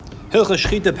Hilcha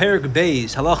Shchita Perik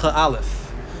Beis Halacha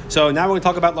Aleph. So now we're going to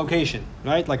talk about location,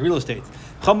 right? Like real estate.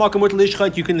 You can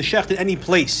shecht at any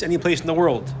place in the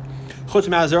world. Chutz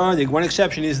Ma'azar, the one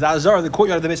exception is the Azar, the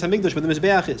courtyard of the Beis Hamikdash where the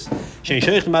Mizbeach is.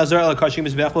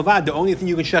 The only thing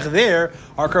you can shecht there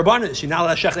are karbanis. You're not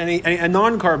allowed to shecht any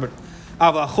non-carbon.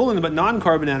 But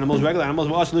non-carbon animals, regular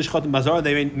animals,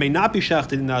 they may not be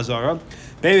shechted in the Azara.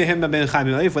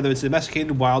 Whether it's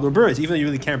domesticated, wild, or birds. Even though you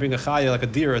really can't bring a chaya like a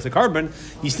deer as a carbon,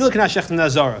 you still cannot shecht in the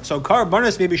Azara. So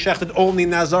karbanis may be shechted only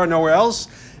in the Azara, nowhere else,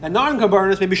 and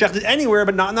non-karbanis may be shechted anywhere,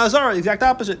 but not in the Azara. The exact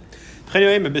opposite.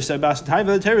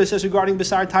 The Torah says regarding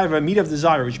Basar Taiva, meat of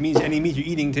desire, which means any meat you're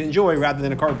eating to enjoy rather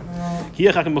than a carbon.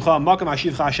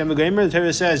 The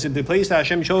Torah says if the place that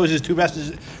Hashem chose is to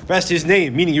rest His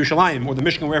name, meaning Yerushalayim or the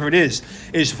Mishkan, wherever it is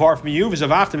far from you.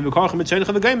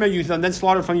 You then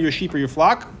slaughter from your sheep or your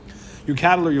flock, your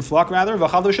cattle or your flock rather,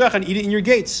 and eat it in your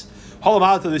gates.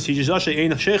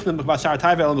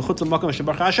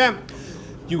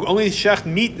 You only shecht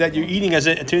meat that you're eating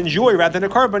to enjoy rather than a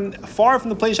carbon, far from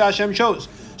the place Hashem chose.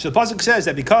 So the pasuk says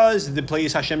that because the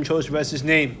place Hashem chose to rest His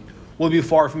name will be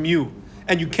far from you,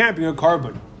 and you can't bring a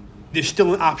carbon, there's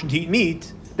still an option to eat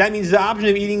meat. That means the option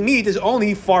of eating meat is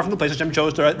only far from the place Hashem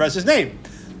chose to rest His name.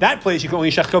 That place you can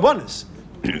only shecht karbanis.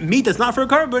 Meat that's not for a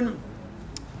carbon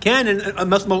can and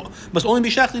must only be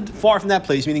shechted far from that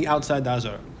place, meaning outside the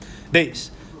Azar. Base.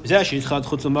 And this that's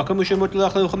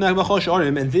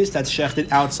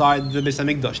shechted outside the Beis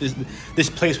Hamikdash, this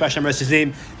place where Hashem rests His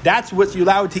name, that's what you're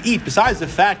allowed to eat. Besides the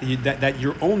fact that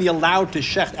you're only allowed to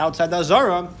shecht outside the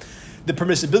Azara, the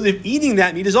permissibility of eating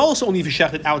that meat is also only if you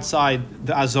shecht it outside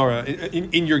the Azara,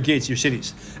 in your gates, your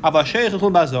cities. If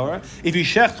you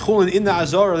shecht chulin in the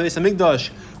Azara, the Beis Hamikdash,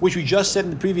 which we just said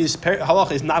in the previous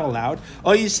halacha is not allowed,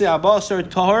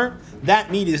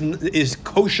 that meat is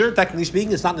kosher, technically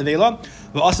speaking. It's not nevela,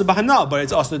 but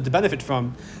it's also to benefit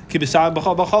from. So it's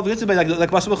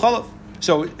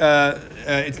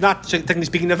not technically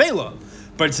speaking nevela,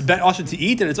 but it's also to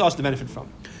eat and it's also to benefit from.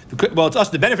 Well, it's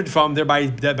also to benefit from. By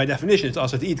definition, it's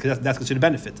also to eat because that's considered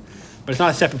benefit, but it's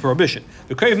not a separate prohibition.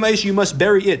 The crave maish, you must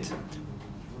bury it.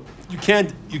 You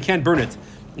can't burn it.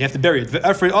 You have to bury it. The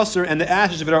efrei aser, and the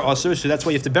ashes of it are aser, so that's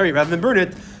why you have to bury it rather than burn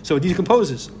it. So it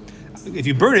decomposes. If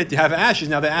you burn it, you have ashes.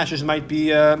 Now the ashes might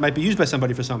be used by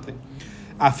somebody for something.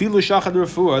 Even if you shecht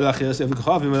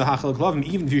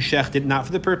it not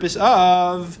for the purpose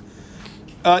of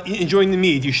enjoying the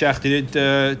meat, you shechted it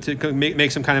to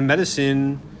make some kind of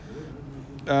medicine,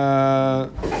 or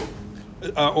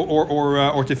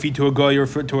to feed to a guy or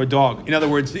to a dog. In other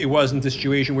words, it wasn't a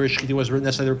situation where shechita was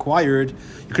necessarily required.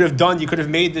 You could have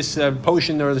made this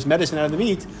potion or this medicine out of the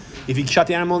meat if you shot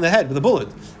the animal in the head with a bullet,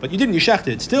 but you didn't. You shechted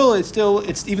it. Still, it's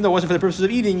even though it wasn't for the purposes of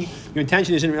eating, your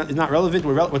intention is not relevant.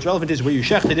 What's relevant is where you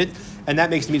shechted it, and that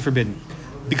makes the meat forbidden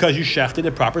because you shechted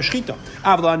a proper shechita.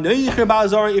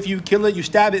 If you kill it, you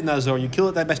stab it in the azor. You kill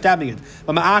it by stabbing it.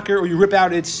 Or you rip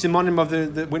out its simonim of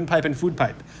the windpipe and food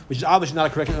pipe, which is obviously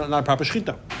not a proper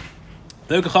shechita.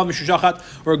 Or a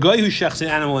guy who shechts an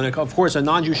animal, and of course a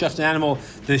non-Jew shechts an animal,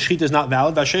 the shechita is not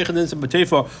valid. Or if you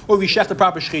shecht the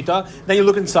proper shechita, then you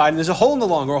look inside and there's a hole in the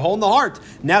lung or a hole in the heart.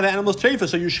 Now the animal's treifa,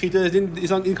 so your shechita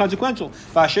is inconsequential.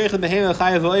 Or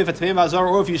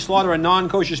if you slaughter a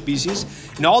non-kosher species,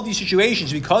 in all these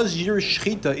situations, because your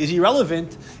shechita is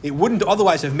irrelevant, it wouldn't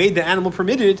otherwise have made the animal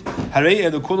permitted.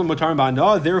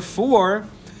 Therefore,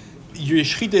 your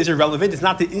shechita is irrelevant. It's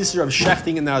not the isser of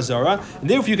shechting in the azara, and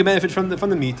therefore you can benefit from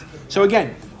the meat. So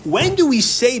again, when do we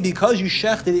say because you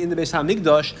shechted it in the Beis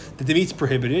Hamikdash that the meat's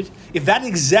prohibited? If that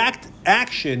exact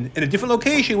action in a different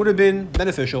location would have been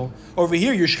beneficial, over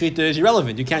here your shechita is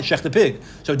irrelevant. You can't shecht the pig,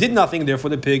 so it did nothing. Therefore,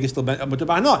 the pig is still mutar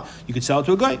b'hanah. You could sell it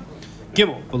to a guy.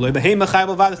 Gimel.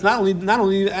 It's not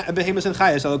only behemoths and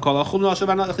chayas,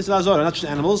 not just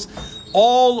animals.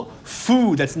 All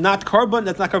food that's not carbon,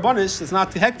 that's not carbonis, that's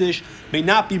not hektish, may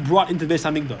not be brought into the Beis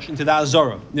Hamikdash, into the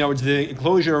Azara. You know, it's the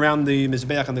enclosure around the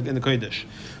Mizbeach and the Kodesh.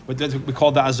 That's what we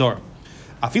call the Azara.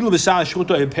 Even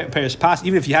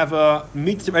if you have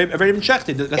meat already been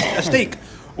shechted, a steak,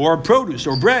 or produce,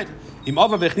 or bread,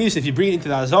 if you bring it into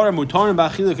the Azara,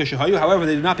 however,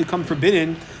 they do not become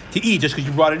forbidden to eat just because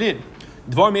you brought it in.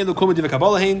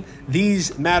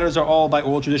 These matters are all by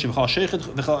oral tradition. If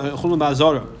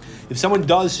someone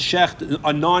does shecht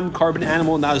a non-carbon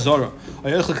animal in the azara, or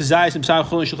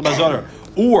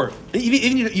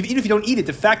even if you don't eat it,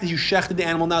 the fact that you shechted the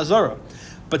animal in the azara,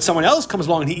 but someone else comes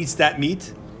along and he eats that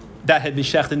meat that had been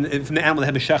shechted from the animal that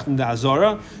had been shechted in the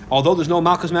azara, although there's no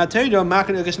malchus ma'ateidah,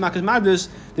 malchus madus,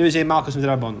 there is a malchus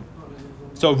midrabanan.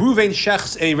 So Reuven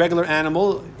shechts a regular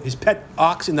animal, his pet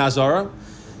ox in the azara.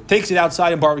 takes it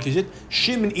outside and barbecues it.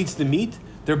 Shimon eats the meat.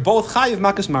 They're both chayiv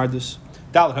makas mardus.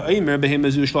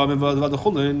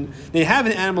 They have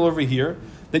an animal over here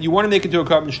that you want to make into a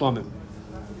carbon shlomim.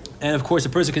 And of course, a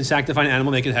person can sanctify an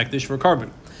animal, make it hektish for a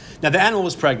carbon. Now, the animal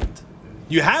was pregnant.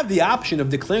 You have the option of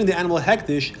declaring the animal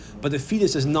hektish, but the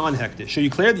fetus is non-hektish. So you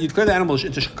declare the animal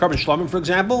into carbon shlomim, for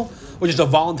example, which is a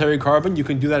voluntary carbon. You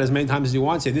can do that as many times as you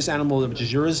want. Say this animal, which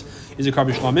is yours, is a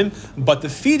carbon shlomim, but the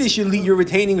fetus you're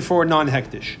retaining for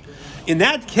non-hektish. In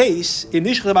that case, in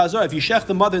Nishchel B'Azara, if you shech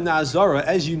the mother in the Azara,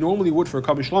 as you normally would for a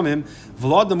Kabbalah Shlomim,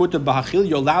 V'lad Mutar B'Hachil,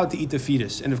 you're allowed to eat the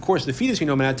fetus. And of course, the fetus,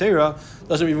 Minatera,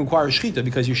 doesn't even require a shechita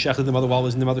because you shechted the mother while it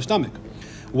was in the mother's stomach.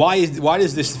 Why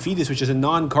does this fetus, which is a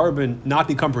non-carbon, not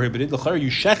become prohibited? L'chayr,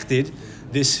 you shechted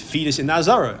this fetus in the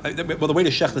Azara. Well, the way to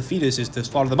shech the fetus is to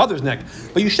slaughter the mother's neck,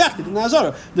 but you shechted in the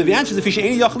Azara. The answer is the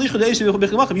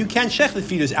you can't shech the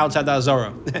fetus outside the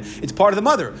Azara. It's part of the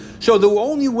mother. So the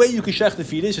only way you can shech the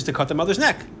fetus is to cut the mother's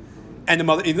neck. And the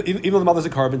mother, even though the mother's a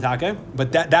carbon take,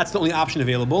 but that's the only option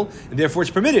available, and therefore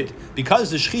it's permitted.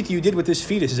 Because the shechita you did with this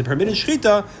fetus is a permitted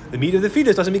shechita, the meat of the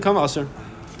fetus doesn't become aser.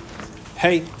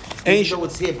 Hey. Even though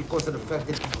it's here because of the fact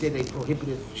that you did a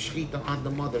prohibited shechita on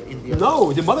the mother in the...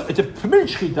 No, the mother, it's a permitted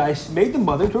shechita. I made the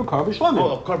mother into a carbon shlomim.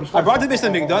 Oh, carbon shlomim. I brought the Beis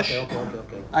Hamikdash.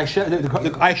 Okay. I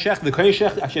shech the kohen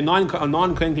shech, actually a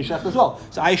non-kohen can shech as well.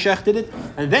 So I shechted it,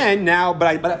 and then now,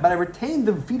 but I retained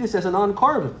the fetus as a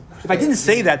non-carbon. If I didn't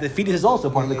say that, the fetus is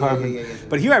also part of the carbon.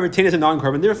 But here I retain it as a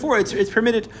non-carbon, therefore it's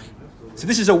permitted. So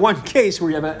this is a one case where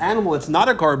you have an animal that's not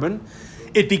a carbon.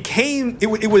 It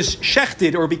was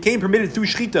shechted or became permitted through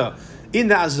shechita in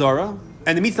the Azara,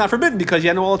 and the meat's not forbidden because you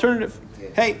had no alternative.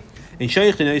 Hey, in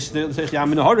Sheikh, you're not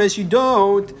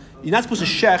supposed to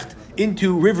shecht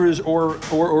into rivers or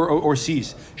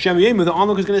seas. Shem Yemu, the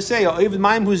Anuk is going to say,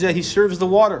 he serves the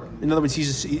water. In other words,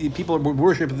 people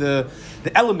worship the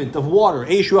element of water.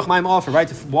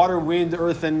 Right? Water, wind,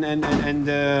 earth,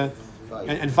 and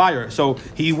fire. So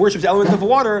he worships the element of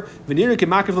water. It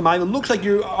looks like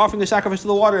you're offering a sacrifice to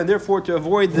the water, and therefore, to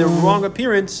avoid the wrong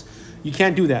appearance, you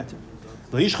can't do that.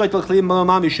 You shouldn't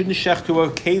shech to a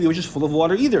keli which is full of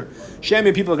water either.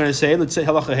 Shami people are going to say, let's say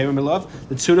halacha herim love,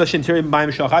 the tzura shenteri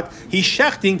b'mayim shachat. He's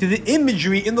shechting to the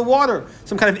imagery in the water,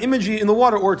 some kind of imagery in the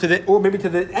water, or maybe to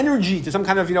the energy, to some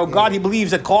kind of God he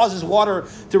believes that causes water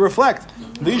to reflect.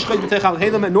 Nor should you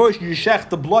shech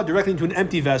the blood directly into an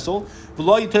empty vessel,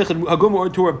 or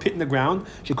to a pit in the ground.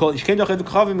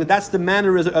 That's the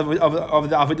manner of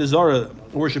the Avodah Zarah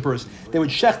worshippers. They would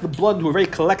shech the blood into a very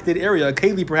collected area, a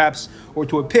keli perhaps, or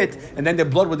to a pit, and then the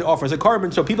blood would offer as a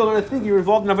carbon. So people are going to think you're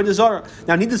involved in Avodah Zarah.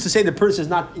 Now, needless to say, the person is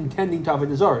not intending to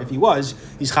Avodah Zarah. If he was,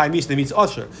 he's chayim the meat's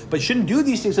usher. But you shouldn't do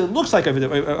these things that it looks like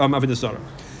Avodah Zarah.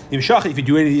 If you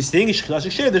do any of these things, the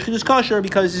shechit is kosher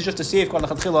because it's just a safeguard. It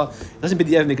doesn't be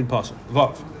the ever make it possible.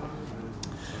 Vav.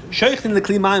 Sheikh in the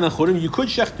klimayim achurim, you could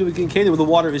shech to a kinkeda where the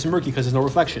water is murky because there's no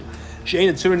reflection. Shein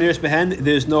and tzur nearest behend,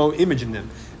 there's no image in them.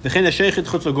 V'chein hasheichit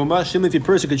chutz laguma, similarly if a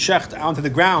person could shecht onto the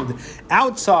ground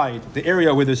outside the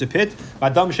area where there's a pit,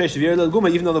 v'adam sheish v'yer laguma,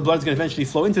 even though the blood is going to eventually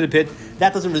flow into the pit,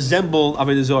 that doesn't resemble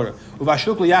Avodah Zarah.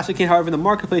 Uvashuk liyasakin, however, in the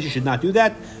marketplace you should not do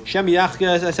that. Shem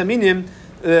yachkas asaminim,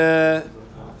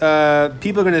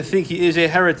 people are going to think he is a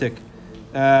heretic.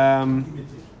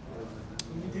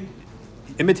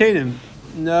 Imitate him.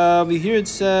 No, here it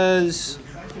says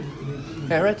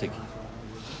heretic.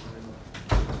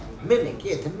 Mimic,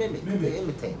 to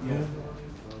imitate. Yeah.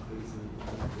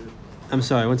 I'm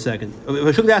sorry, 1 second.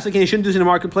 You shouldn't do this in the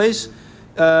marketplace.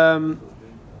 I'm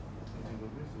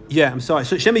sorry.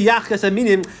 So Shema Yachkas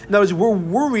Aminim, in other words, we're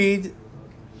worried.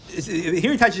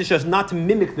 Here it teaches us not to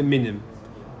mimic the minim,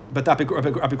 but the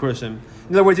apikurosim.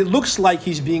 In other words, it looks like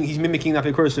he's mimicking the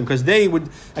apikurosim because they would,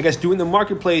 I guess, do it in the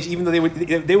marketplace, even though they would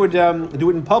do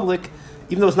it in public,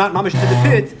 even though it's not mamish to the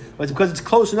pit, but because it's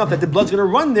close enough that the blood's going to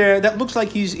run there, that looks like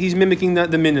he's mimicking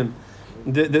the minim,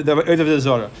 the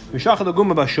Zara.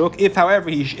 If, however,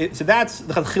 so that's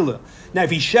the chadchila. Now,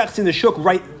 if he shechts in the shuk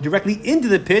right directly into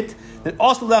the pit, then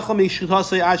also in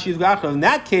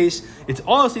that case, it's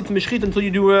also to mishchit until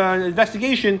you do an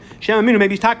investigation. Maybe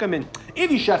he's takamin. If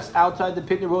he shechts outside the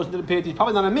pit and rolls into the pit, he's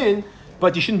probably not a min,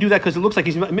 but you shouldn't do that because it looks like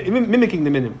he's mimicking the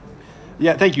minim.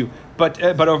 Yeah, thank you. But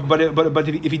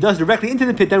if he does directly into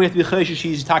the pit, then we have to be chayshish.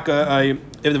 He's taka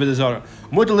Avodah Zarah.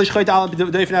 Allowed to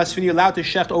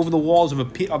shecht over the walls of a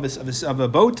pit of a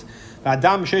boat. The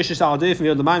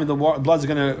blood is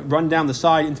going to run down the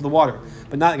side into the water,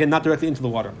 but not directly into the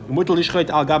water. Allowed to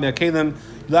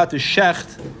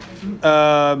shecht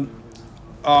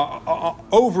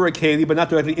over a keli, but not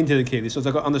directly into the keli. So it's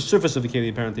like on the surface of the keli,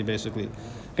 apparently, basically.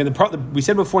 Again, we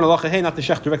said before in halacha hey, not to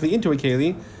shech directly into a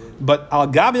keli, but al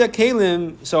gabi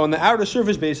kelim. So on the outer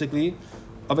surface, basically,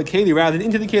 of a keli rather than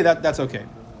into the keli, that's okay.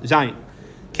 Zayin.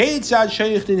 Keitzad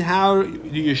sheichtin, how do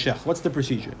you shech? What's the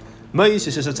procedure? Ma'is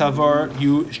is a tavar.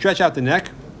 You stretch out the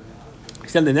neck,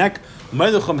 extend the neck. And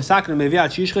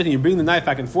you bring the knife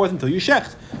back and forth until you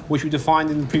shecht, which we defined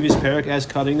in the previous parak as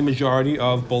cutting the majority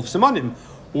of both samanim,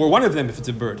 or one of them if it's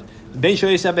a bird. Whether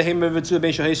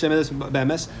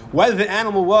the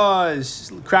animal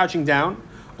was crouching down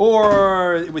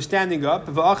or it was standing up,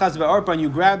 and you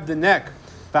grab the neck,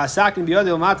 and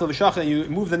you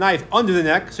move the knife under the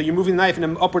neck, so you're moving the knife in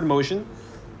an upward motion.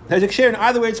 There's a kshir, and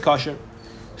either way it's kosher.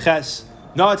 Ches.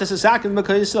 No, it's a sakin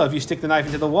because if you stick the knife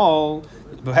into the wall,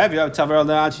 and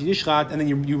then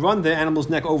you run the animal's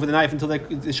neck over the knife until the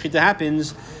shchita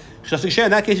happens.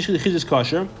 In that case, the shchita is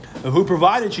kosher. Who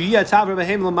provided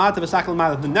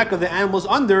the neck of the animal is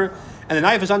under and the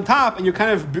knife is on top, and you're kind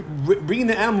of bringing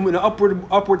the animal in an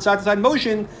upward side to side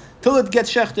motion till it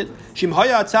gets shechted.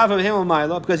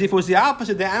 Because if it was the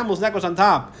opposite, the animal's neck was on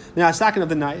top, then a second of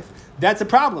the knife. That's a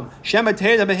problem. Maybe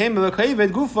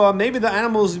the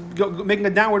animal's making a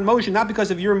downward motion, not because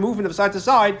of your movement of side to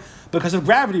side, because of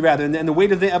gravity rather, and the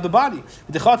weight of the body.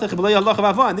 And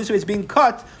this way it's being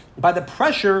cut by the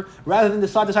pressure rather than the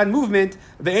side to side movement.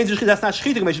 That's not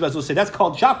shchita, that's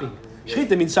called chopping.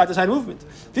 Shchita means side to side movement.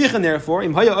 Therefore,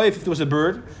 if there was a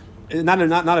bird, not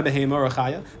a behema or a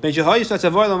chaya.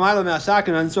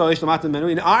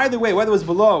 In either way, whether it was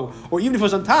below or even if it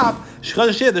was on top, the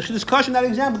shchita is kosher in that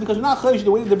example because we're not chayish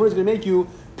the way the bird is going to make you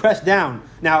press down.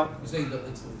 Now, you're saying that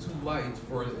it's too light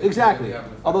for exactly.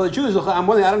 Although the truth is, I'm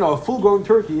wondering, I don't know, a full-grown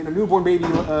turkey and a newborn baby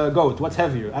goat, what's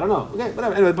heavier? I don't know. Okay,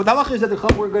 whatever. Anyway, but the halacha is that the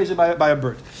chum were grazed by a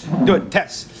bird. Good.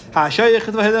 Test.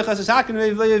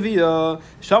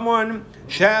 Someone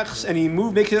shechs and he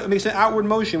makes an outward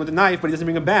motion with the knife, but he doesn't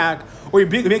bring it back, or he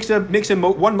makes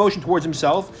one motion towards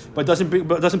himself, but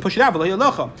doesn't push it out. But the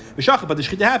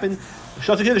shchita happened. The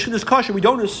shchita is kosher. We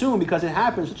don't assume because it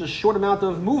happened such a short amount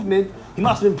of movement, he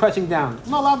must have been pressing down.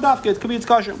 No, lav dafka. It could be it's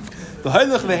kosher.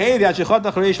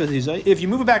 If you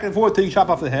move it back and forth till you chop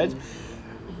off the head,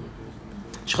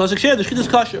 the shchita is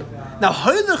kosher. Now,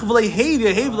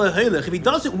 if he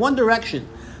does it one direction,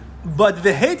 but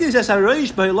the head is as a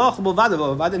reish by loch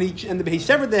and he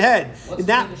severed the head.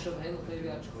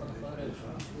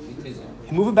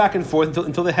 He move it back and forth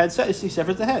until the head he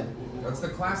severs the head. That's the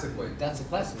classic way. That's the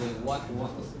classic way. What?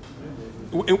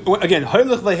 Again,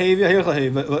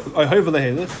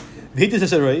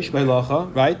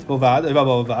 right?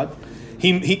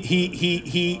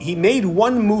 He made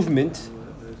one movement.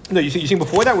 No, you see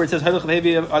before that where it says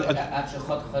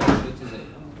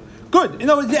good. You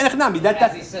know, that's Hakdama.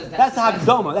 That's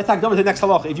Hakdama to the next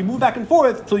halacha. If you move back and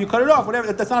forth till you cut it off,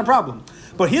 whatever, that's not a problem.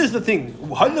 But here's the thing.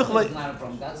 That's not a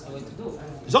problem. That's the way to do it.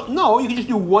 No, you can just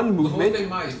do one movement.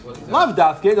 Love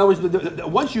dafke. In other words,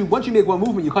 once you make one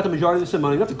movement, you cut the majority of the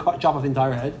simon. You don't have to chop off the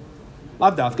entire head.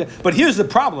 Love dafke. But here's the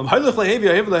problem.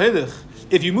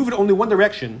 If you move it only one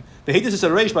direction, the head is a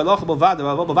reish by loch bavad,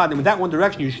 and with that one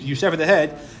direction you sever the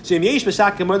head. So if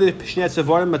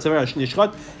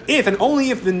and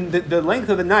only if the length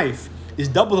of the knife is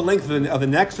double the length of the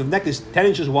neck, so the neck is 10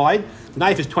 inches wide, the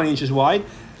knife is 20 inches wide,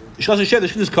 the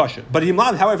shchita is kosher. But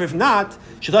however, if not, the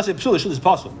shchita is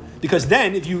possible. Because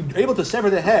then, if you're able to sever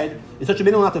the head in such a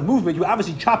minimal amount of movement, you're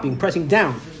obviously chopping, pressing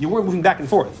down. You weren't moving back and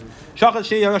forth.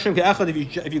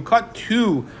 If you cut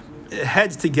two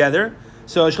heads together,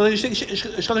 so the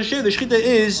shchita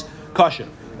is kosher,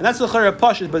 and that's the chayra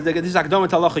pashas. But this is akdama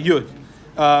talacha yud.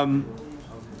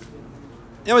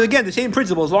 Again, the same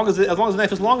principle. As long as the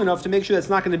knife is long enough to make sure that it's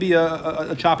not going to be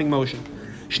a chopping motion.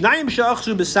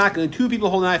 Two people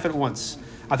hold a knife at once.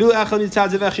 One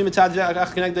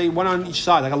on each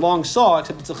side, like a long saw,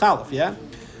 except it's a chalaf. Yeah,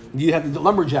 you have the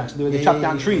lumberjacks where they chop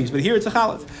down trees, but here it's a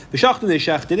chalaf. The shachtim they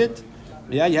shechted it.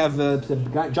 Yeah, you have a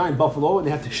giant buffalo, and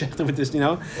they have to shecht it with this,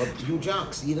 Or huge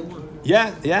ox, either one.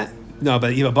 Yeah. No,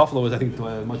 but even buffalo is, I think,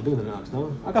 much bigger than an ox,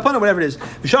 no? Akapana, whatever it is. A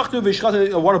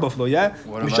water buffalo, yeah?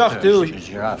 What about the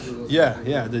giraffe?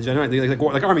 Yeah, the general,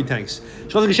 like army tanks. The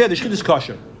shchita is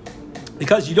kosher.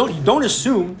 Because you don't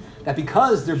assume that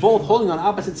because they're both holding on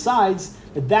opposite sides,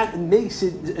 that makes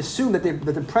it assume that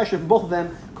the pressure from both of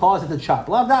them causes it to chop.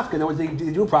 Lav dafka, in other words, they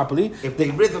do it properly. If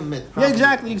they rhythm it properly.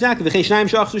 Yeah, exactly.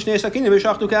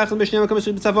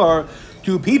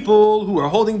 Two people who are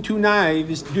holding two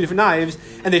different knives,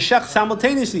 and they shech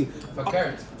simultaneously.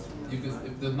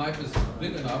 If the knife is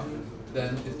big enough,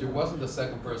 then if there wasn't a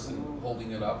second person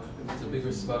holding it up, it's a bigger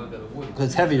svara than it would. Because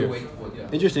it's heavier. The weight would, yeah.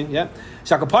 Interesting, yeah.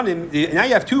 Shakapanim. Now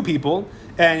you have two people,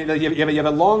 and you have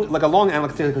a long animal,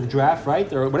 like a giraffe,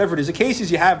 right, or whatever it is. The case is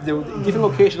you have the different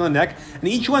location on the neck, and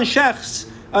each one shechs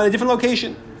on a different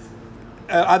location.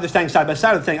 Either standing side by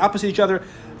side, or standing opposite each other.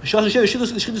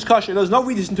 There's no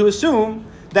reason to assume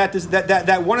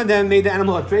that one of them made the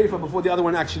animal a treifa before the other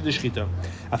one actually did the shechita.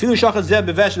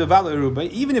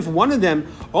 Even if one of them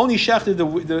only shechted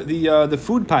the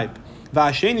food pipe,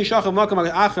 and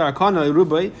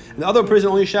the other person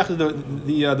only shechted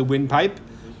the windpipe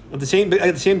at the same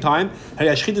time,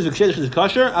 it's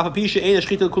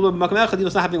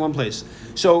not happening in one place.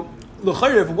 So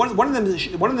if one of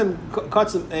them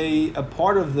cuts a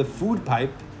part of the food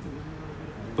pipe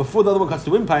before the other one cuts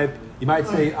the windpipe, you might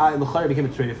say l'chayr became a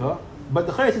treifa. But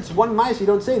the chayr, it's one mice, you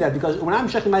don't say that, because when I'm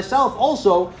checking myself,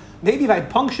 also maybe if I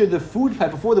punctured the food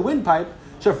pipe before the windpipe,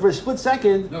 so for a split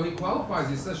second. No, he qualifies.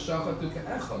 He says shachat to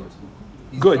ke'echad.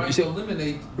 He's good. trying to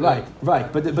eliminate. Right.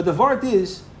 But the vart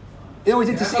is,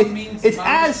 it's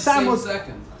as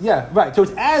simultaneous. Yeah, right. So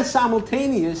it's as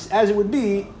simultaneous as it would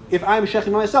be if I'm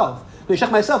checking myself. But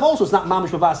check myself also, it's not mamish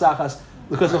b'vasachas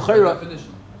because the chayra.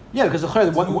 Yeah, because the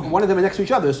chayra, one of them are next to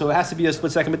each other, so it has to be a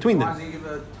split second between them. Why does he give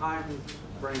a time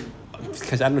frame?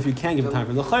 Because I don't know if you can give a time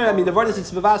frame. The chayra, I mean, the word is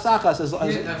it's b'vasachas.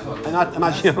 I'm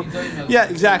not, you know. Yeah,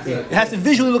 exactly. It has to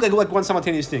visually look like one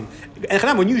simultaneous thing.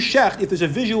 And when you shecht, if there's a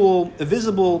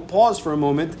visible pause for a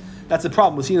moment, that's the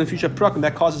problem. We'll see in the future prakim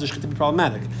that causes the shechit to be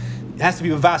problematic. It has to be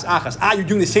b'vas achas. You're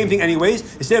doing the same thing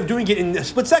anyways. Instead of doing it in a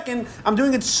split second, I'm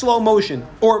doing it slow motion.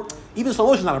 Or even slow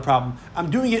motion is not a problem. I'm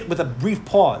doing it with a brief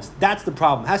pause. That's the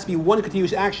problem. It has to be one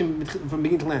continuous action from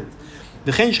beginning to end.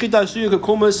 If it's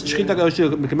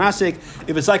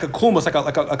like a kulmas,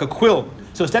 like a quill.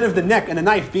 So instead of the neck and the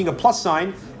knife being a plus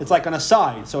sign, it's like on a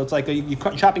side. So it's like you're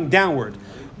chopping downward.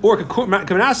 Or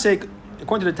kamanasek,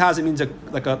 according to the Taz, it means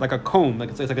like a comb,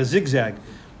 it's like a zigzag.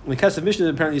 And the Kesef Mishnah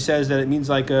apparently says that it means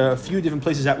like a few different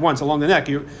places at once along the neck.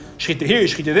 You shchita here, you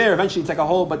shchita there. Eventually, it's like a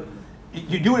whole. But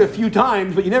you do it a few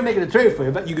times, but you never make it a tray for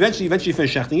you. But you eventually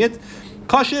finish shechting it.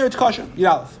 Kosher, it's kosher.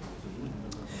 Yalef.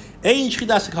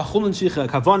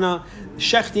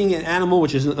 Shechting an animal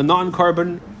which is a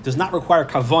non-carbon does not require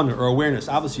kavana or awareness.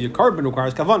 Obviously, a carbon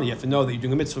requires kavana. You have to know that you're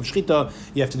doing a mitzvah of shechita.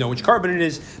 You have to know which carbon it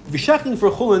is. If you're shechting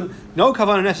for chulin, no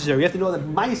kavana necessary. You have to know that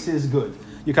mice is good.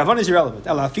 Your kavanah is irrelevant.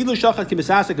 Even if you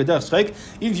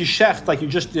shecht, like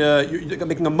you're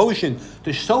making a motion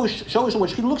to show someone what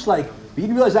shechita looks like, but you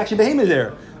didn't realize it's actually behemoth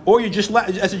there. Or you just,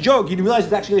 as a joke, you didn't realize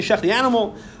it's actually going to shecht the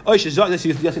animal. You thought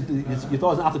it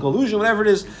was an optical illusion, whatever it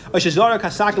is.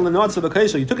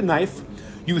 So you took a knife,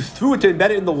 you threw it to embed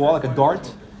it in the wall like a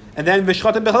dart, and then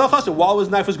while his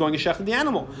knife was going, he shechted the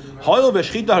animal. Since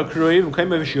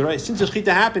the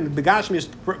shechita happened, the gashmi is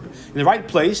in the right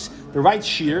place, the right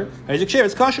shear,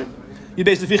 it's kosher. You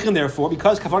basically fichim therefore,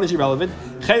 because kafan is irrelevant.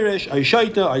 Cheresh, a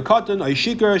shaita, a katan, a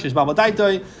shikar, she's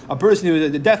babadaitai, a person who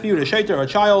is a deaf mute, a shaita, or a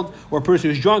child, or a person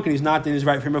who's drunk and he's not in his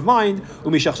right frame of mind.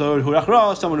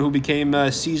 Someone who became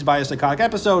seized by a psychotic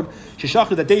episode.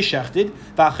 Sheshachted that they shechted.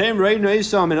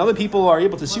 And other people are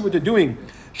able to see what they're doing.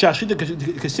 The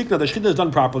shechita is done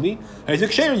properly.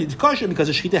 It's kosher because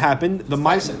the shechita happened. The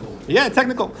mice,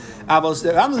 technical.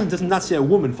 The Rambam does not say a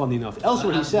woman. Funny enough,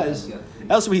 elsewhere he says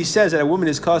that a woman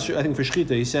is kosher. I think for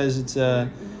shechita, he says it's.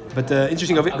 But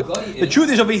interesting. The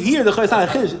truth is over here, the chayy is not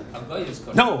a chiz.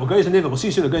 No, a guy is a nevela. We'll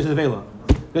see soon. A guy is a nevela.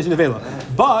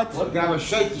 But now a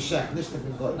shaiti shech.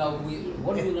 Now,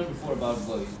 what did we learn before about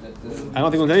goy? I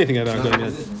don't think we'll learn anything about goy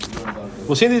yet.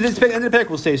 We'll see in the end of the pack.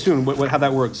 We'll say soon how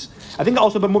that works. I think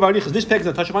also, but more about this pack is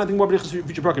a touch upon. I think more about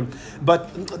future program.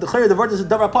 But the chayr, the word is a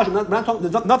davar pashim. We're not talking.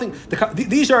 There's nothing.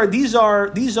 These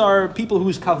are people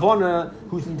whose kavana,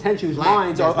 whose intention, whose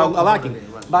minds are lacking.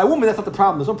 By a woman, that's not the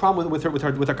problem. There's no problem with her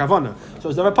kavana. So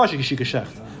it's davar pashim kishika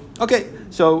shecht. Okay,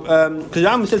 so because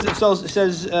Rambam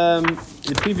says in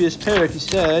the previous paragraph he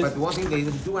said. But the one thing they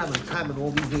do have in common,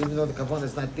 all these, even though the kavanah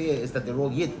is not there, is that they're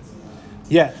all yid.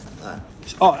 Yeah.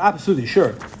 Oh, absolutely,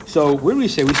 sure. So what did we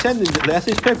say? We said in the last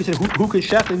paragraph we said who can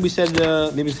shecht, and we said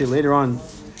maybe we say later on.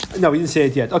 No, we didn't say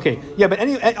it yet. Okay, yeah, but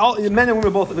all men and women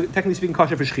are both technically speaking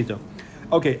kosher for shechita.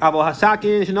 Okay, aval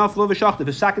hasakin shenaf lo v'shachta. If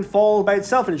a sakin falls by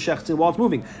itself and it shechts while it's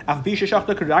moving, af bisha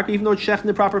shachta kadak, even though it's shecht in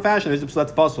the proper fashion,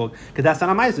 that's possible because that's not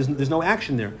a mice. There's no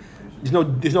action there. There's no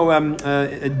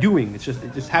doing. It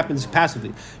just happens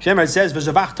passively. Shemar says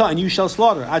v'zavachta, and you shall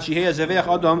slaughter. Achihei zavech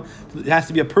adam. It has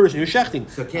to be a person who's shechting.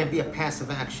 So it can't be a passive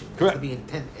action. Correct. It has to be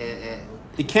intent.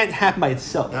 It can't happen by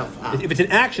itself. If it's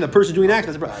an action, a person doing an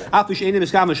action, that's a even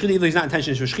though he's not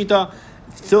intentionally for shechita,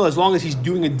 still as long as he's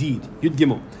doing a deed. Yud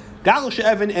gimel. Galush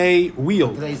Evan, a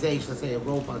wheel. Today's age, let's say a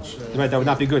robot. Right, that would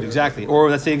not be good, exactly. Or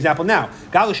let's say example now.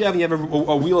 Galush Evan, you have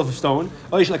a wheel of stone,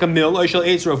 like a mill, or shall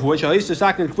eight of wood, there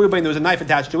was a knife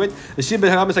attached to it.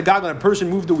 A person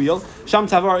moved the wheel. Sham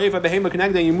Tavar Eva Behema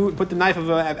connected, and you put the knife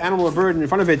of an animal or bird in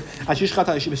front of it,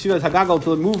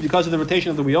 until it moved because of the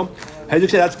rotation of the wheel. How do you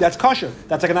say that's kosher?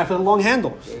 That's like a knife with a long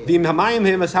handle.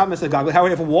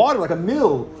 However, if water, like a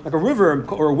mill, like a river,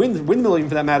 or a windmill even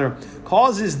for that matter,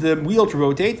 causes the wheel to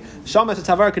rotate,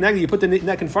 you put the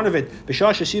neck in front of it,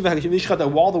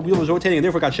 while the wheel was rotating and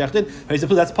therefore got shechted,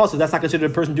 that's possible. That's not considered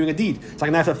a person doing a deed. It's like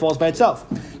a knife that falls by itself.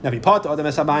 Now,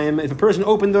 if a person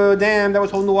opened the dam that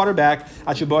was holding the water back,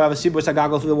 through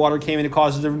the water came and it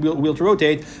causes the wheel to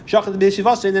rotate, and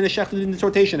then it shechted in this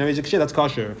rotation. That's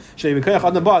kosher.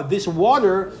 This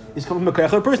water is coming from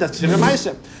a person. That's considered a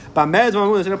ma'aseh. But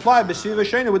does it apply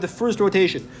with the first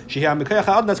rotation?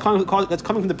 That's coming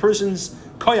from the person's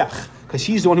koyach, because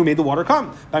he's the one who made the water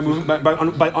come by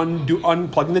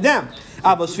unplugging the dam.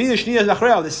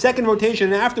 The second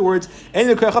rotation and afterwards, is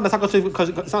the koyach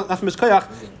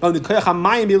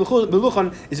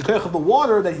of the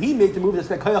water that he made to move. That's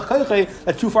that koyach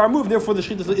that's too far moved. Therefore, the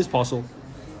shechita is possible.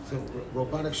 So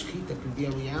robotic shechita can be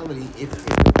a reality if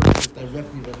it's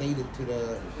directly related to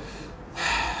the.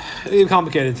 It's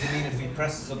complicated. I mean, if he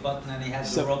presses a button and he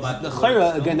has the robot. The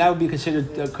chayra, again, that would be considered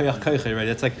koyach koyach, right?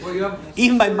 It's like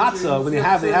even by matzah, when they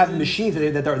have machines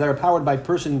that are powered by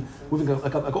person moving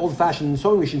like an old-fashioned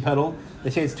sewing machine pedal. They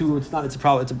say it's a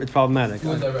problem. It's problematic.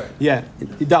 Yeah.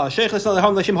 A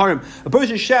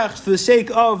person shechs for the sake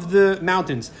of the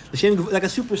mountains. Like a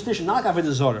superstition, not like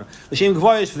avodah zarah. L'shem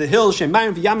gvoyos for the hills, l'shem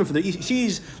mayim for yamim for the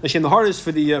seas, l'shem the hardest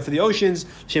for the oceans,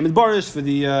 l'shem midbaris for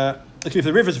the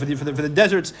rivers, for the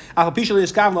deserts.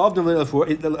 His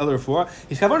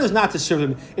kavanah is not to serve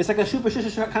them. It's like a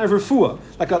superstitious kind of refuah,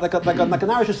 like an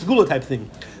Irish segula type thing.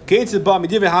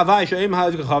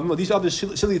 These other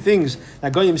silly things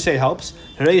that goyim say helps.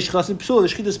 Not because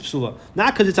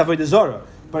it's avodah zarah,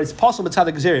 but it's possible mitzad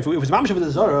the gezerah. If it was mamash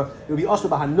avodah zarah, it would be also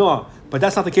bahana. But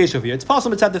that's not the case over here. It's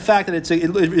possible mitzad the fact that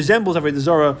it resembles avodah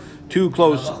zarah too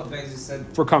close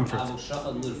for comfort.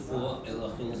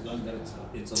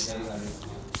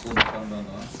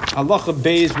 Halacha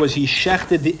Beis was he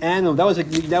shechted the animal.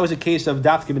 That was a case of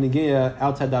dafke b'negeya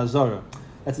outside the azara.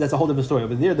 That's a whole different story.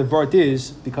 But there, the vart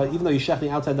is because even though he's shechting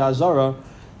outside the azara,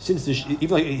 since even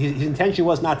though his intention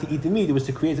was not to eat the meat, it was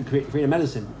to create a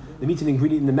medicine. The meat's an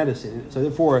ingredient in the medicine. So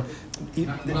therefore,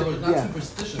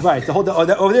 superstitious. Right.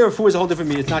 Over there, food is a whole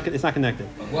different meat. It's not connected.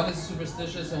 But one is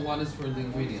superstitious and one is for the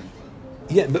ingredient.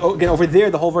 Yeah, but again, over there,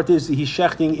 the whole vart is he's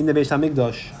shechting in the Beis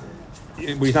Hamikdash,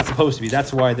 where he's not supposed to be.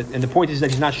 That's why. And the point is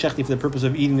that he's not shechting for the purpose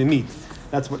of eating the meat.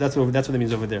 That's what it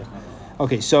means over there.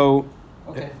 Okay, so.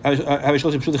 Okay.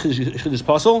 Is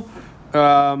possible.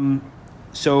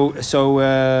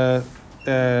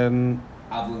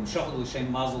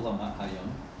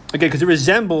 Okay, because it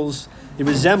resembles the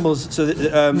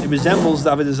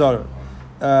avodah zarah.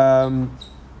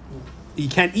 You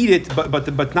can't eat it,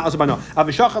 but not also by no. If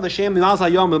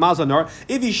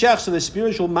he shechs to the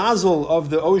spiritual mazel of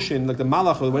the ocean, like the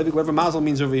malach or whatever mazel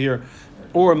means over here,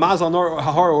 or mazel nor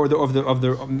hahar or of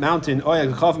the mountain,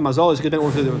 mazal is good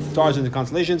or for the stars and the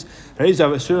constellations. That's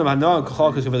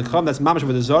mamash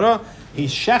with the zara.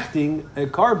 He's shechting a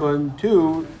carbon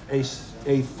to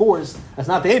a force that's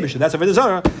not the Abisha. That's avodah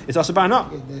zarah. It's also by no.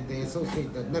 They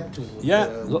associate the Neptune. Yeah.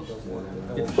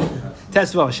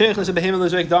 Tesva.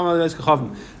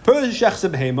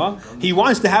 He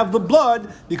wants to have the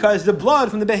blood because the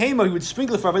blood from the behema he would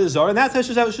sprinkle it for avodah zarah, and that's how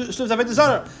avodah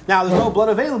zarah. Now there's no blood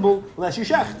available unless you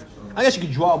shecht. I guess you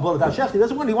could draw blood without shechting. He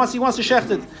doesn't want. He wants to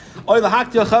shecht it.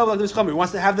 He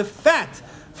wants to have the fat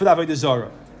for the avodah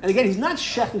zarah. And again, he's not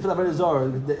shechting for the avodah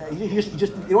zarah. He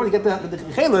just in order to get the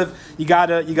chelev, you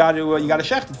gotta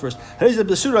shecht it first.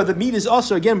 The meat is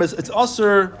also again, but it's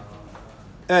also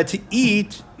to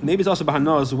eat. Maybe it's also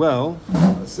bahana as well.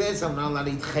 It says I'm not allowed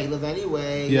to eat chelev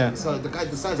anyway. Yeah. So the guy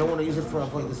decides I want to use it for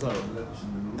avodah zarah.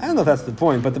 I don't know if that's the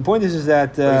point, but the point is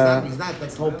that he's not.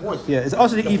 That's the whole point. Yeah, it's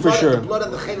also to eat for sure. The blood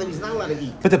of the chelev he's not allowed to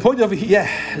eat. But the point over here,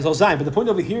 is all Zion. But the point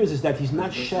over here is that he's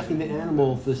not shechting the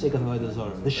animal for the sake of the avodah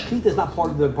zarah. The shechita is not part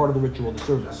of the ritual, the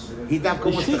service. He The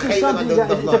shechita is something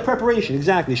it's a preparation,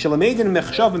 exactly. Shalamedim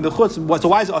mechshav and bechutz. So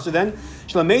why is it also then?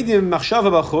 Shalamedim mechshav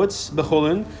bechutz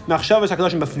bechulin mechshav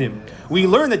hakadoshim b'fnim. We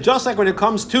learn that just like when it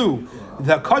comes to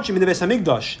the kachim in the Beis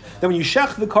Hamikdash, that when you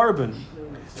shech the carbon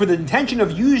for the intention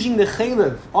of using the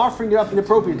chelev, offering it up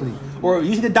inappropriately, or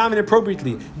using the dam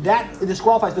inappropriately, that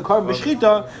disqualifies the carbon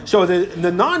b'shchita. So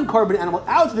the non-carbon animal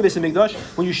out of the Beis Hamikdash,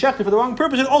 when you shecht it for the wrong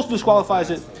purpose, it also disqualifies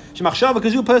it. Shemachshava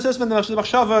kazu process when the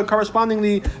machshava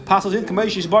correspondingly passes in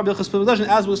Kameish Bar Bilchas Psul Mikdashim,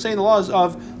 as we'll say in the laws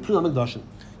of Psul Mikdashim.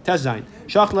 Test Zayin.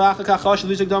 Shach la'achak chash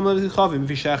l'zik dam l'chavim. If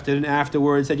he shechted and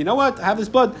afterwards said, you know what, I have this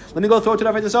blood, let me go throw it to the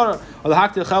Avodah Zarah, or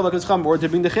l'hak to chav like his chum, or to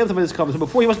bring the chiv to his chum. So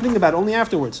before he wasn't thinking about it, only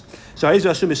afterwards. So I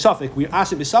assume is suffix. We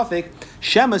ask him is suffix.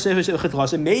 Shema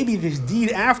says maybe this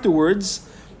deed afterwards,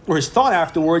 or his thought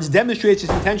afterwards, demonstrates his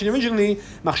intention originally.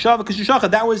 Machshava k'shushacha.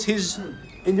 That was his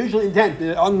initial intent,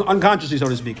 unconsciously, so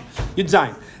to speak. Yud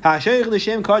Zayin.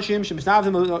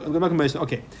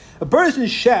 Okay, a person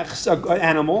shechs an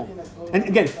animal, and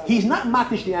again, he's not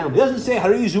makdish the animal. He doesn't say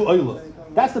harizu oila.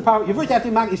 That's the power. You first have to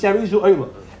make harizu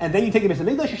oila, and then you take it.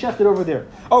 Maybe you shech it over there.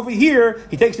 Over here,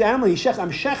 he takes the animal. He shechs.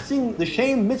 I'm shechting the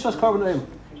shem mitzvahs korban oila.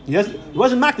 He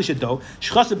wasn't makdish it though.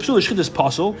 Shechas the psul shechit is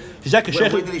possible. Where did he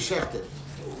shecht it?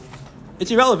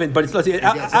 It's irrelevant, but it's outside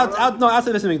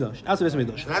the Beis Hamikdash. Outside the Beis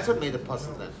Hamikdash. That's what made it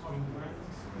possible then.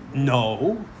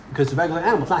 No, because it's a regular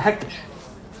animal. It's not hektish.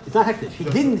 It's not hektish. He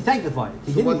didn't sanctify it.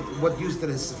 He didn't. What use did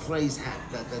this phrase have?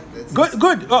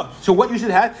 Good. Oh, so what you should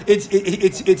have? It's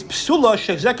psula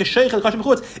shechzek sheich al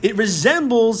kashim. It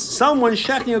resembles someone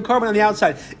shechting a carbon on the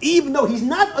outside, even though he's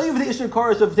not over the issue of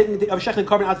chorus of shechting a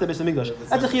carbon outside the Beis Hamikdash.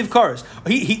 That's a chiv chorus.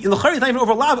 He l'chari is not even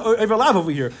over lav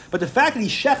over here. But the fact that he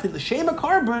shechted the shema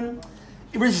carbon,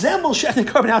 it resembles shechting a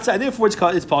carbon outside. Therefore, it's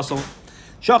possible.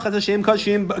 Shachat Hashem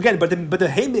Kashim again, but the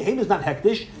haim is not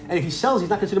hektish, and if he sells, he's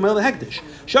not considered a hektish.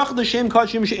 Shachat Hashem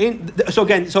Kashim.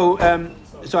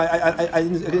 So I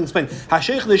didn't explain.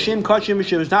 Hashech l'shem kachim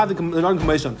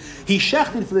shemesnav. He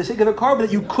shechted for the sake of a carbon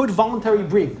that you could voluntarily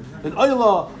bring. An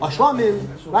oila, a shlamim,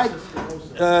 right?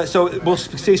 So we'll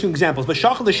say some examples. But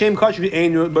shachal l'shem kachim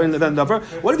ein davar.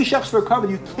 What if he shechs for a carbon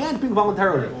you can't bring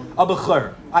voluntarily? A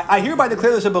bechor. I hereby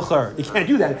declare this a bechor. You can't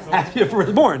do that. It has to be a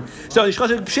firstborn. So the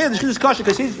shechus is kasha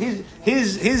because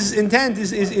his intent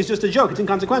is just a joke. It's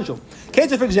inconsequential.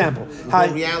 Ketzer, for example.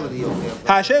 Reality over there.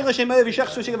 Hashech l'shem oila v'shechs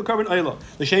for the sake of a carbon oila.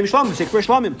 The Shem Shlamim, take for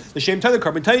Shlamim. The Shem Taida,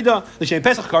 carbon Taida. The Shem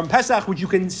Pesach, carbon Pesach, which you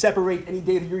can separate any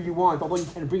day of the year you want, although you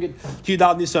can't bring it to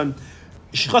Yudal Nisan.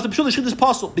 Shechas Pshul is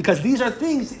possible because these are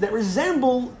things that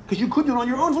resemble, because you could do it on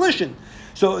your own volition.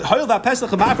 So, Hayil Pesach,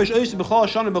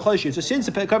 so since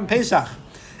the carbon Pesach,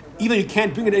 even you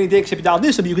can't bring it any day except Yudal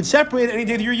Nisan, but you can separate it any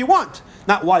day of the year you want.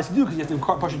 Not wise to do because you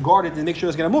have to guard it and make sure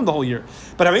it's going to move the whole year.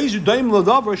 But it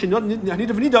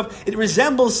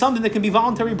resembles something that can be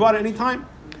voluntarily brought at any time.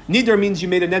 Nidar means you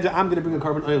made a neder, I'm going to bring a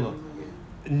carbon oila.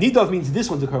 Nidav means this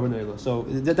one's a carbon oila. So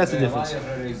that's the difference.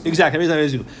 Exactly.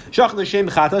 Shach l'shem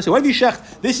chatas. So what if you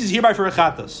shech? This is hereby for a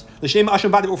chatas. L'shem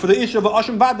asham badai, or for the issue of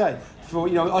asham badai. For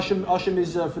asham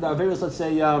is for the various, let's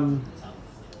say,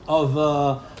 of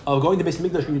going to Beis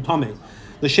Hamikdash when you tame.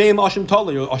 The shame asham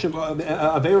taler, asham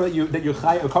avera that you're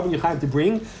a carbon you have to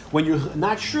bring when you're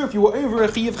not sure if you were over a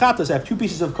chiyav chatas. I have 2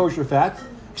 pieces of kosher fat.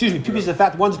 2 pieces of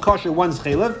fat. One's kosher, one's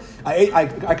chaylev.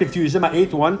 I confused them. I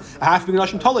ate one. I have to bring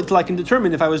asham taler until I can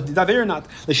determine if I was daver or not.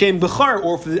 The shame bechar,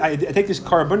 or I take this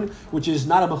carbon which is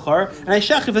not a bechar, and I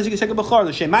shech for the sake of bechar.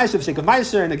 The shame meiser for the sake of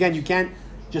meiser, and again you can't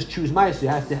just choose meiser. You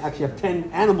have to actually have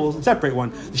 10 animals and separate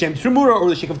one. The shem tremura, or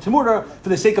the shake of tremura, for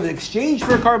the sake of an exchange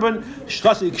for a carbon.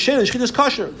 Shchit is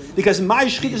kosher because my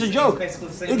shchit is a joke.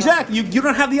 Exactly. You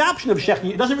don't have the option of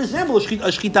shechting. It doesn't resemble a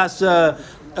shchitas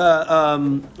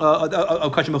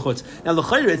kosher mechutz. Now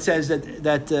l'chayr it says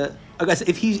that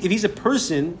if he's a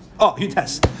person, you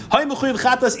test.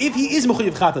 If he is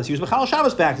mechuyev chatas, he was mechal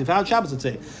Shabbos back. If had Shabbos, let's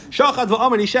say shachad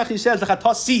v'amar nishech, he says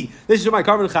lechatasi. This is my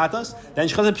carbon chatas. Then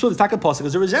shchad psul taka pasuk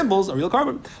because it resembles a real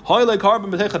carbon. Hoyle carbon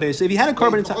b'teichaves. So if he had a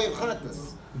carbon inside.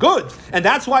 Good, and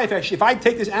that's why if I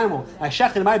take this animal, I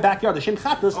shech in my backyard, the shem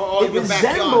chatas, it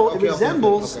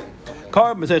resembles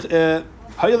carbon.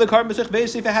 If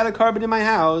I had a carbon in my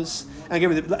house, and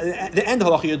again, the end of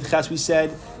halacha we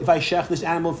said, if I shech this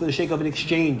animal for the sake of an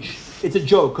exchange, it's a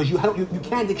joke because you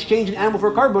can't exchange an animal for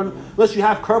a carbon unless you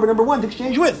have carbon number 1 to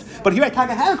exchange with. But here I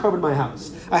had a carbon in my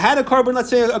house. I had a carbon, let's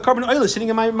say a carbon oil sitting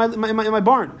in my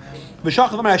barn. I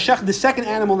shech the second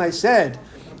animal, and I said,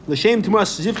 l'shem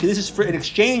tumuras zivchi, this is for an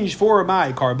exchange for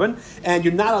my carbon, and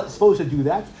you're not supposed to do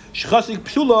that. Shchasik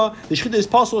psula, the shchita is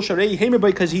possible sharei hemer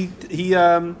because he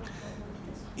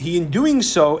in doing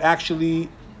so actually,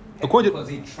 according because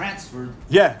he transferred.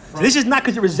 Yeah, so this is not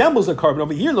because it resembles a carbon.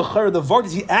 Over here, the vart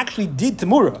is he actually did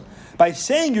temura. By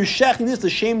saying you're shechting this, the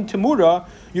shame temura,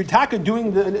 you're taka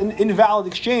doing an invalid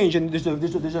exchange, and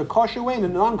there's a kosher way and a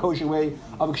non-kosher way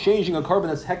of exchanging a carbon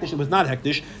that's hektish and was not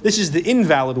hektish. This is the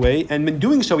invalid way, and in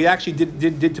doing so, he actually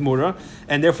did temura,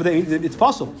 and therefore it's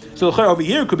possible. So the over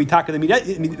here could be taka the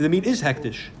meat is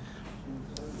hektish.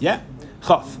 Yeah,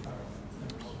 chaf.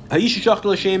 A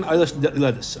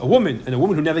woman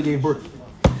who never gave birth.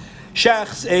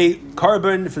 shechs a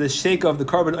carbon for the sake of the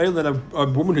carbon oil that a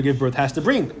woman who gives birth has to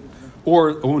bring, or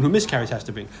a woman who miscarries has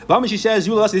to bring. She says,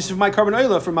 "This is for my carbon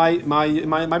oil for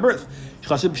my birth."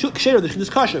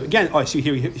 Again, see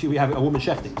here we have a woman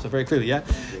shechting, so very clearly, yeah.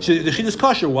 So the shechit is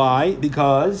kosher. Why?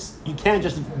 Because you can't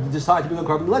just decide to bring a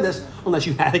carbon lettuce unless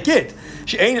you had a kid.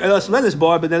 She ain't lettuce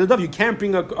bar, but then you can't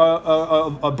bring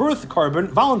a birth carbon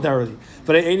voluntarily.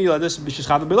 But any lettuce,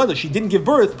 she didn't give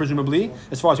birth, presumably,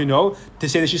 as far as we know, to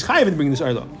say that she's chayav in bringing this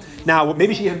oil. Now,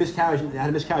 maybe she had a miscarriage.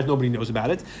 Nobody knows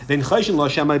about it. Then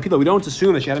we don't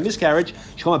assume that she had a miscarriage.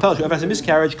 Whoever has a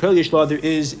miscarriage, there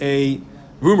is a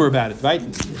rumor about it, right?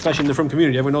 Especially in the frum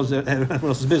community, everyone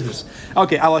else's business.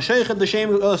 Okay, someone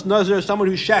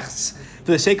who shechts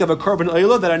for the sake of a carbon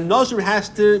oil that a nazir has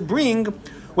to bring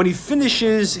when he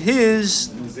finishes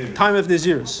his time of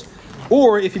naziris,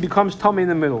 or if he becomes tummy in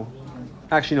the middle.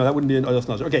 Actually, no, that wouldn't be an oil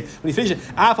nazir. Okay, when he finishes,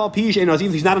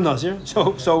 he's not a nazir,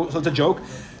 so it's a joke.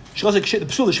 The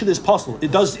shchita is possible.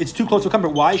 It's too close to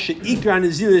comfort. Why? The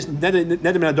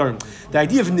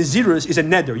idea of nazirus is a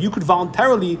neder. You could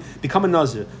voluntarily become a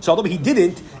nazir. So although he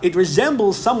didn't, it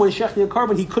resembles someone shechting a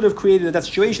carbon he could have created in that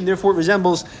situation. Therefore, it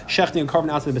resembles shechting a carbon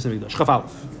outside the Beis Hamikdash. Chaf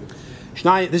Aleph.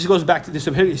 This goes back to this.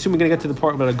 Soon we're going to get to the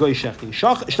part about a goy shechting.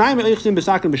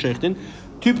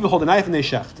 Two people hold a knife and they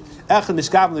shecht.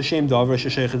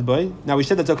 Now we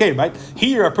said that's okay, right?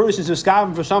 Here a person is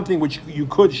miskaven for something which you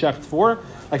could shecht for,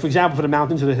 like for example for the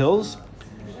mountains or the hills.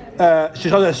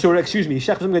 Excuse me,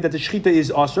 shecht for something that the shechita is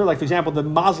osur, like for example the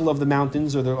mazel of the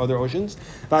mountains or the other oceans.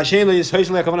 The second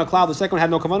one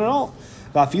had no kavanah at all.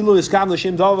 Or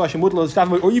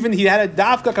even he had a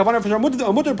dafka kavanah for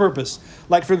a mutter purpose,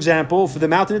 like for example for the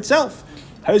mountain itself.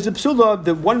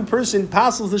 The one person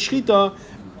passes the shechita,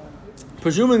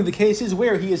 presuming the case is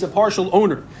where he is a partial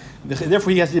owner.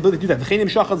 Therefore, he has the ability to do that.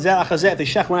 They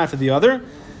shech one after the other.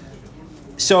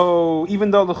 So, even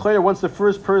though the chayyur, once the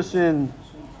first person,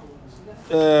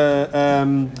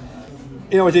 it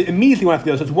immediately went after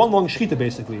the other. So it's one long shechita,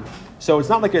 basically. So it's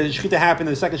not like a shechita happened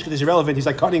and the second shechita is irrelevant. He's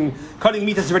like cutting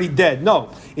meat that's already dead. No,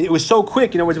 it was so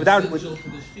quick. It's without.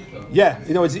 Yeah,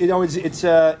 it's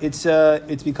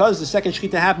because the second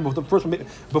shechita happened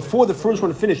before the first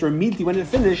one finished, or immediately when it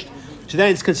finished. So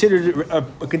then it's considered a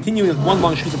continuing one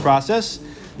long shechita process.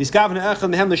 And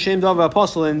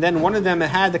then one of them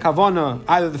had the kavana,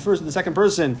 either the first or the second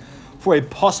person, for a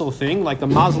puzzle thing, like the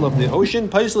mazel of the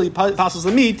ocean. He passes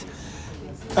the meat.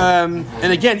 And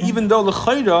again, even though the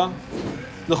chayra,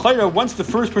 once the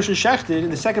first person shechted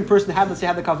and the second person had the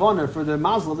kavana for the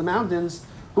mazel of the mountains,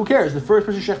 who cares? The first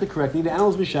person shechted correctly, the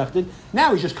animals been shechted.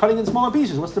 Now he's just cutting in smaller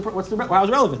pieces. How's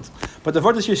relevant? But the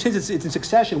Vardas here, since it's in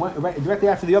succession, directly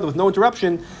after the other with no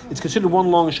interruption, it's considered one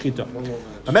long shechita.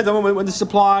 When this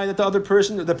applies, that the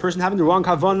person having the wrong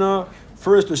kavana,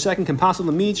 first or second, can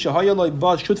possibly meet shahaya loy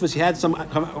bas shutfas. He had some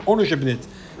ownership in it.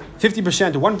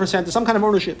 50% or 1% or some kind of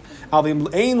ownership.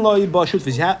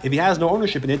 If he has no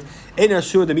ownership in it, a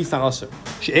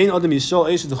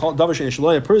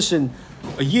person,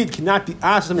 a yid, cannot be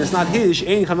asked something that's not his.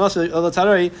 His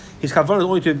kavanah is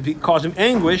only to cause him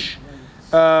anguish,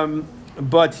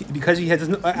 but because he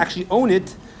doesn't actually own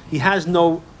it, he has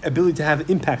no ability to have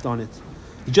impact on it.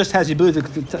 He just has the ability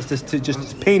to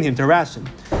just pain him, to harass him.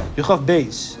 Yechav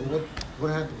Beis.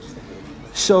 What happens?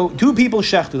 So two people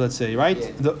shechted, let's say,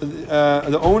 right?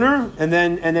 The owner and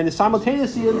then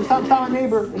simultaneously the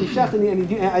neighbor and he shechted and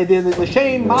the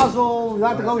shame mazel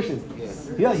not the kosher.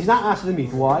 Yeah, he's not asked to the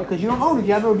meat. Why? Because you don't own it.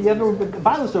 You have no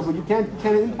violence over it. You can't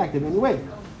impact it in any way.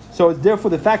 So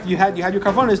therefore, the fact that you had your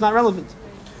kavanah is not relevant.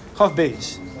 Chav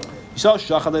Beis. So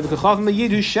shachad le'v'kachav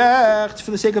ma'yid who shecht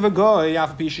for the sake of a goy.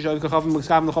 Even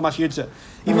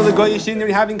though the goy is sitting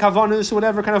there having kavanahs or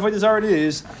whatever kind of avodah it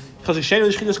is, because the sheilah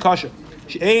shechita is kosher.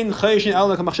 We care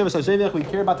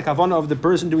about the kavanah of the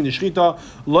person doing the shechita,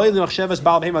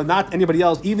 not anybody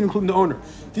else, even including the owner.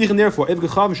 Therefore, if a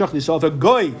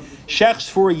goy shechs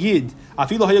for a yid,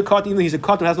 even though he's a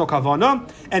kat and has no kavanah,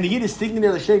 and the yid is thinking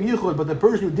there l'shem yichud, but the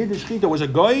person who did the shechita was a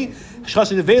goy, the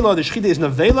shechita is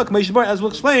nevela, as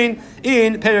we'll explain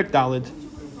in Perek Daled.